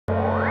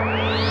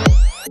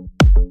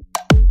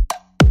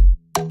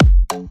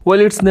Well,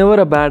 it's never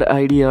a bad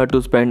idea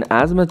to spend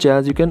as much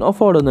as you can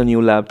afford on a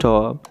new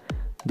laptop.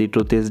 The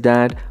truth is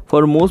that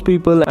for most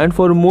people and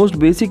for most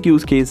basic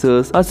use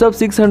cases, a sub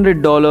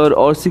 $600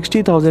 or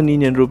 60,000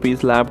 Indian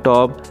rupees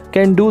laptop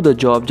can do the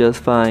job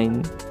just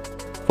fine.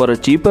 For a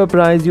cheaper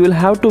price, you will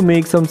have to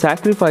make some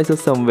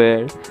sacrifices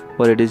somewhere,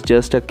 or it is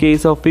just a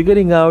case of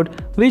figuring out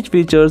which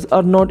features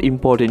are not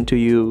important to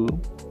you.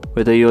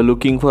 Whether you're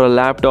looking for a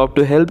laptop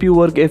to help you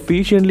work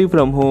efficiently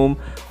from home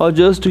or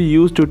just to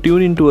use to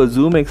tune into a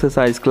Zoom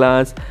exercise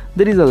class,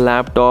 there is a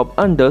laptop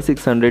under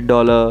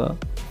 $600.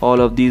 All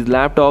of these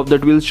laptops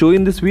that we'll show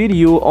in this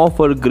video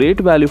offer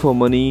great value for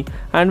money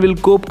and will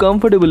cope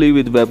comfortably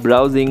with web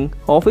browsing,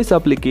 office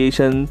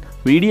applications,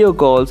 video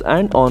calls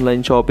and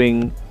online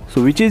shopping.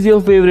 So which is your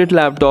favorite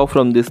laptop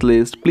from this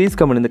list? Please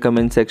comment in the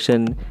comment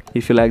section.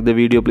 If you like the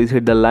video, please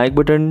hit the like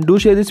button, do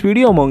share this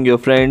video among your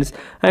friends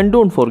and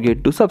don't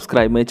forget to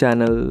subscribe my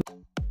channel.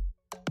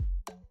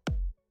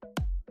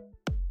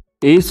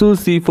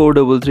 Asus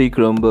C433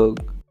 Chromebook,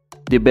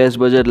 the best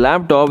budget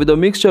laptop with a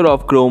mixture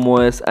of Chrome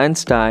OS and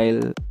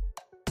style.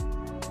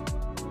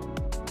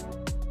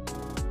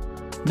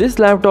 This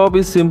laptop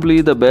is simply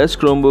the best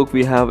Chromebook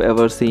we have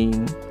ever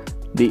seen.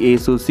 The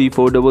Asus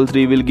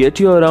C433 will get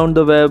you around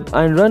the web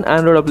and run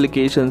Android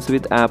applications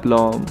with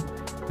Applom.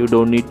 You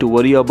don't need to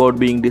worry about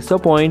being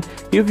disappointed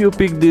if you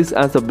pick this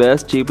as the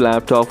best cheap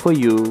laptop for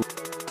you.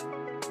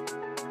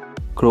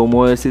 Chrome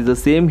OS is the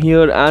same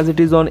here as it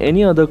is on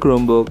any other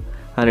Chromebook,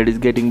 and it is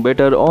getting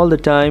better all the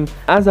time,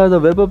 as are the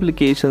web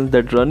applications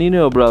that run in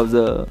your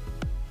browser.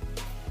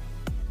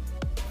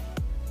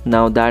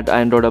 Now that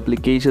Android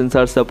applications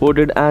are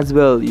supported as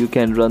well, you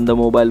can run the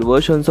mobile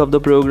versions of the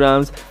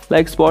programs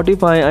like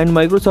Spotify and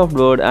Microsoft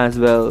Word as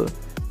well.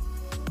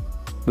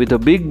 With a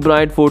big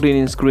bright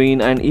 14-inch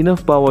screen and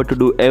enough power to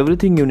do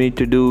everything you need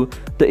to do,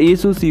 the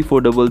Asus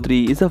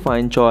C433 is a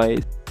fine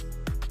choice.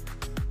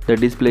 The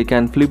display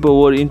can flip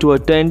over into a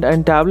tent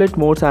and tablet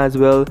modes as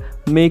well,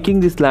 making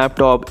this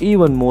laptop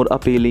even more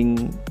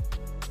appealing.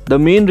 The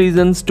main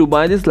reasons to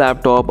buy this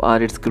laptop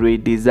are its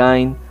great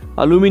design,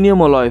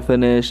 aluminum alloy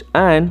finish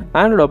and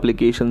Android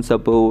application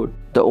support.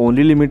 The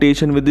only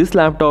limitation with this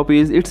laptop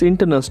is its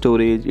internal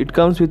storage. It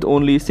comes with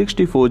only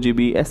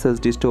 64GB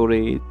SSD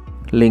storage.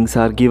 Links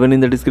are given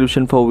in the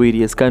description for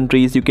various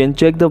countries. You can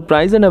check the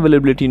price and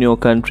availability in your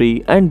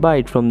country and buy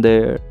it from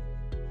there.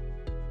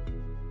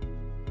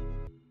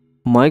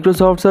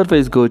 Microsoft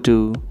Surface Go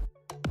 2,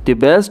 the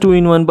best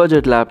 2-in-1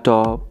 budget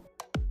laptop.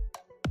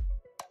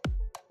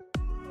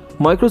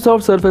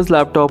 Microsoft Surface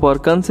laptops are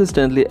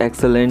consistently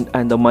excellent,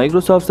 and the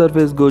Microsoft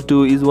Surface Go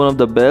 2 is one of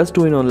the best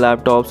 2-in-1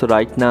 laptops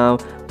right now,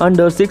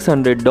 under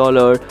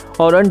 $600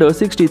 or under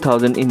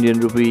 60,000 Indian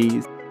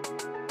rupees.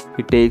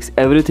 It takes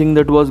everything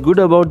that was good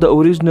about the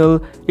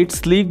original, its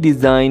sleek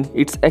design,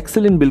 its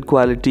excellent build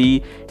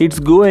quality, its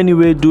go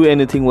anywhere do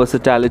anything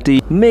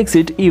versatility makes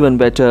it even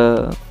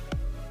better.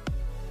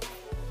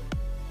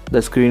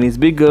 The screen is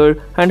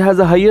bigger and has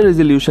a higher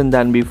resolution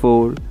than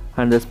before,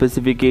 and the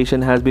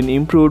specification has been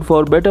improved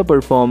for better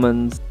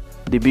performance.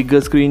 The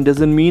bigger screen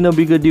doesn't mean a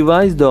bigger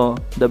device though.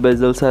 The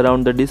bezels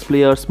around the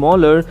display are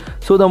smaller,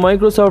 so the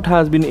Microsoft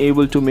has been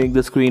able to make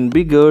the screen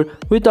bigger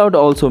without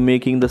also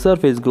making the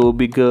Surface Go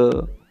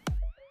bigger.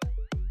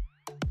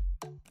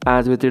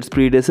 As with its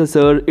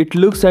predecessor, it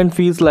looks and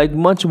feels like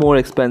much more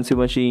expensive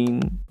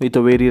machine. With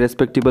a very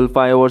respectable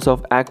 5 hours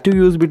of active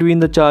use between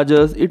the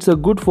chargers, it's a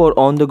good for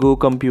on-the-go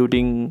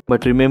computing.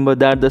 But remember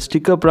that the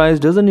sticker price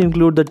doesn't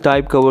include the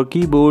type cover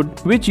keyboard,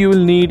 which you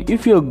will need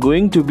if you're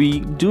going to be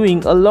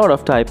doing a lot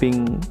of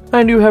typing.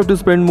 And you have to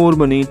spend more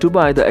money to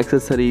buy the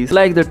accessories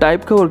like the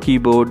type cover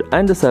keyboard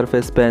and the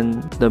Surface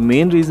Pen. The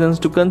main reasons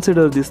to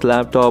consider this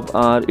laptop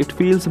are it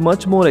feels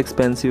much more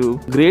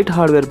expensive, great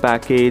hardware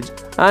package,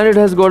 and it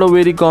has got a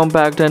very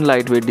compact and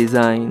lightweight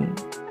design.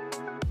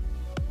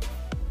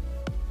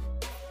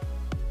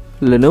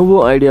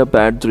 Lenovo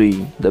IdeaPad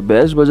 3, the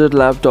best budget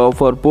laptop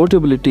for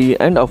portability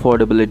and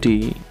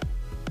affordability.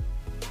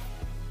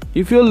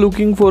 If you're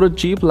looking for a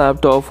cheap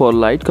laptop for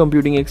light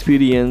computing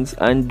experience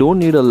and don't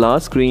need a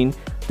large screen,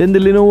 then the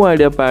Lenovo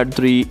IdeaPad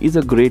 3 is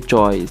a great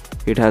choice.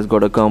 It has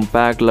got a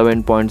compact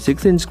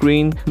 11.6-inch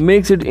screen,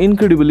 makes it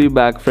incredibly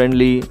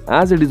back-friendly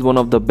as it is one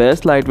of the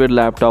best lightweight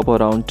laptop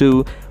around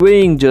too,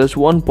 weighing just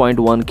 1.1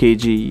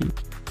 kg.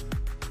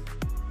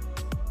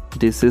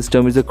 This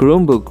system is a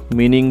Chromebook,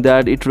 meaning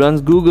that it runs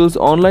Google's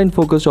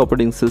online-focused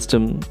operating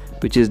system,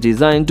 which is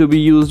designed to be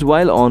used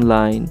while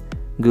online.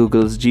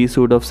 Google's G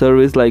suite of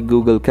services like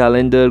Google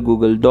Calendar,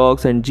 Google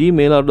Docs and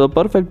Gmail are the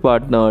perfect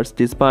partners.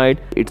 Despite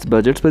its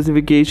budget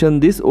specification,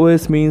 this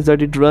OS means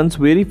that it runs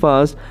very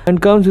fast and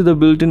comes with a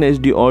built-in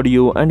HD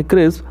audio and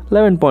crisp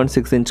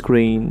 11.6-inch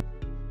screen.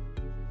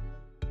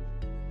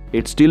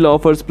 It still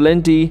offers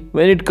plenty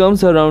when it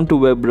comes around to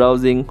web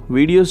browsing,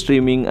 video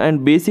streaming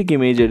and basic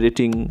image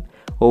editing.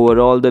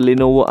 Overall, the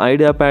Lenovo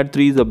IdeaPad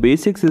 3 is a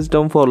basic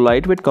system for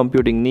lightweight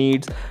computing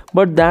needs,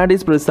 but that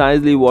is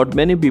precisely what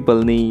many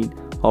people need.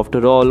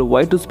 After all,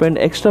 why to spend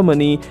extra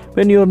money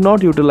when you are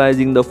not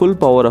utilizing the full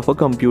power of a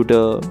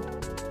computer?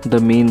 The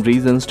main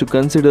reasons to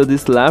consider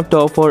this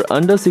laptop for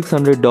under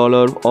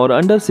 $600 or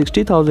under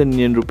 60,000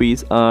 Indian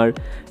rupees are: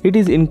 it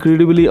is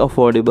incredibly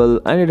affordable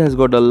and it has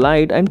got a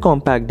light and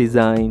compact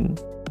design.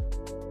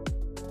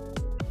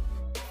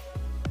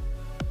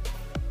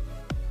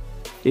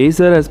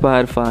 Acer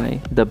Aspire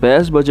 5, the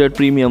best budget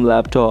premium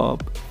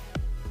laptop.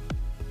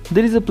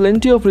 There is a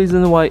plenty of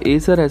reasons why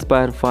Acer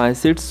Aspire 5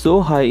 sits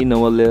so high in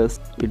our list.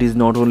 It is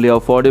not only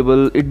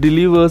affordable, it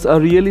delivers a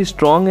really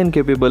strong and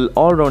capable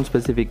all-round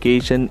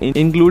specification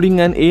including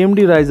an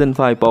AMD Ryzen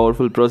 5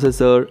 powerful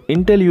processor,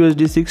 Intel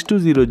USD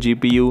 620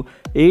 GPU,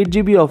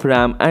 8GB of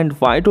RAM and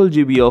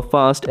 512GB of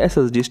fast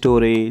SSD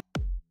storage.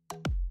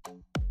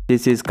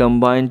 This is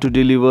combined to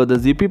deliver the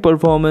zippy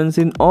performance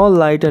in all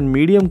light and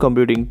medium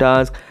computing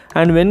tasks,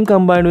 and when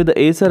combined with the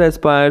Acer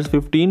Aspire's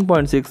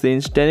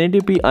 15.6-inch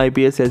 1080p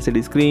IPS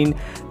LCD screen,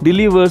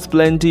 delivers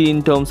plenty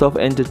in terms of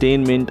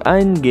entertainment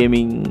and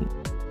gaming.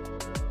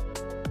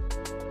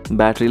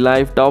 Battery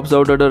life tops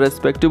out at a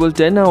respectable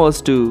 10 hours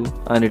too,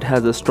 and it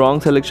has a strong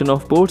selection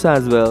of ports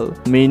as well,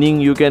 meaning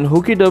you can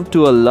hook it up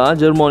to a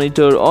larger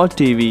monitor or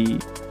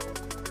TV.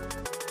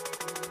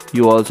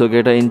 You also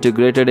get an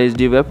integrated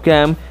HD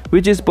webcam,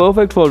 which is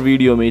perfect for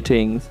video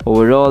meetings.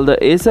 Overall, the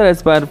Acer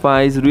Aspire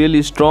 5 is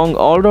really strong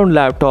all-round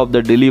laptop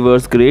that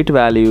delivers great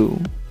value.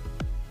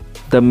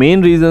 The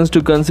main reasons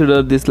to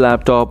consider this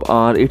laptop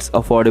are its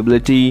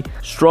affordability,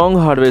 strong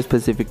hardware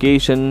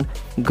specification,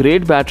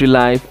 great battery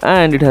life,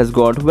 and it has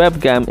got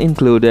webcam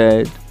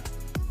included.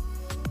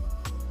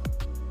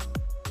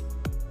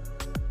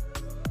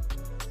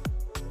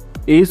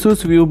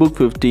 Asus VivoBook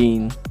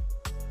 15.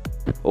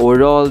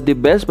 Overall, the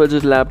best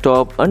budget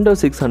laptop under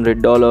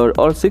 $600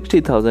 or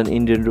 60,000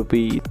 Indian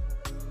rupees.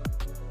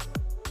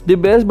 The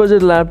best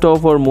budget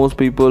laptop for most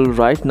people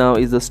right now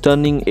is the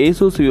stunning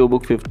Asus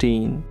VivoBook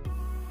 15.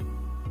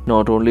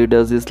 Not only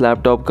does this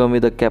laptop come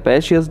with a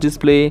capacious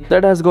display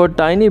that has got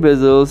tiny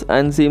bezels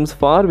and seems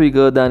far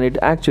bigger than it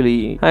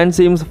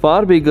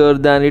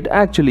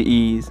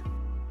actually is,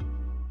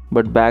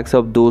 but backs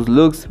up those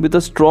looks with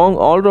a strong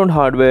all-round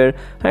hardware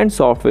and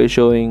software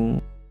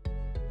showing.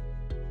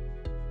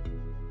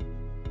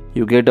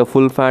 You get a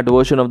full-fat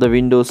version of the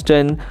Windows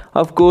 10,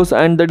 of course,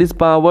 and that is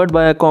powered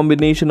by a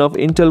combination of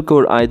Intel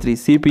Core i3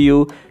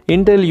 CPU,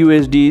 Intel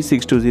USD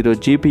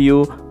 620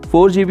 GPU,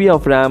 4GB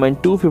of RAM and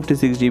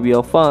 256GB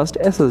of fast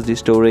SSD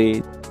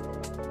storage.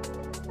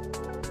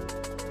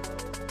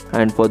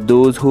 And for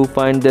those who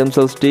find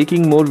themselves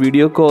taking more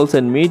video calls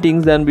and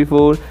meetings than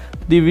before,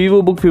 the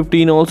VivoBook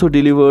 15 also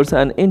delivers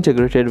an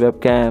integrated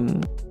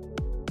webcam.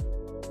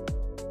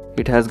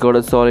 It has got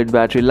a solid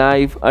battery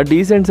life, a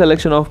decent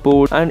selection of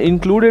ports, and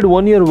included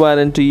 1-year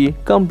warranty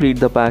complete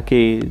the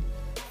package.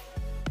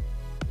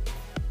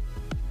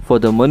 For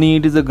the money,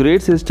 it is a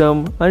great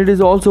system, and it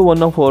is also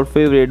one of our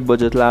favorite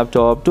budget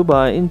laptop to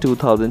buy in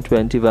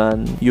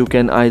 2021. You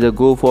can either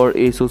go for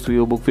Asus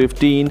VivoBook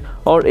 15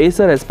 or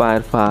Acer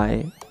Aspire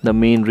 5. The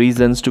main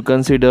reasons to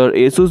consider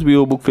Asus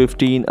VivoBook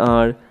 15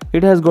 are: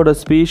 it has got a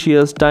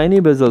spacious tiny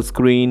bezel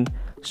screen,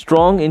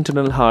 strong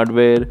internal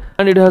hardware,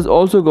 and it has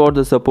also got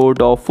the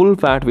support of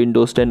full-fat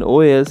Windows 10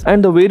 OS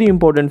and the very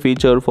important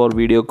feature for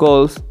video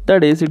calls,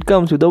 that is, it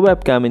comes with a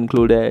webcam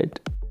included.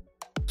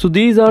 So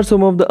these are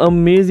some of the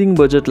amazing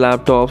budget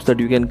laptops that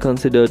you can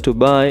consider to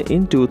buy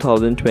in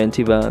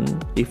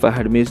 2021. If I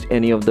had missed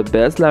any of the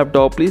best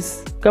laptop,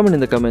 please comment in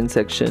the comment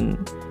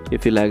section.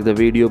 If you like the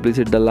video, please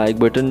hit the like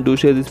button. Do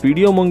share this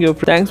video among your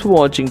friends. Thanks for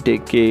watching.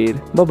 Take care.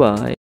 Bye bye.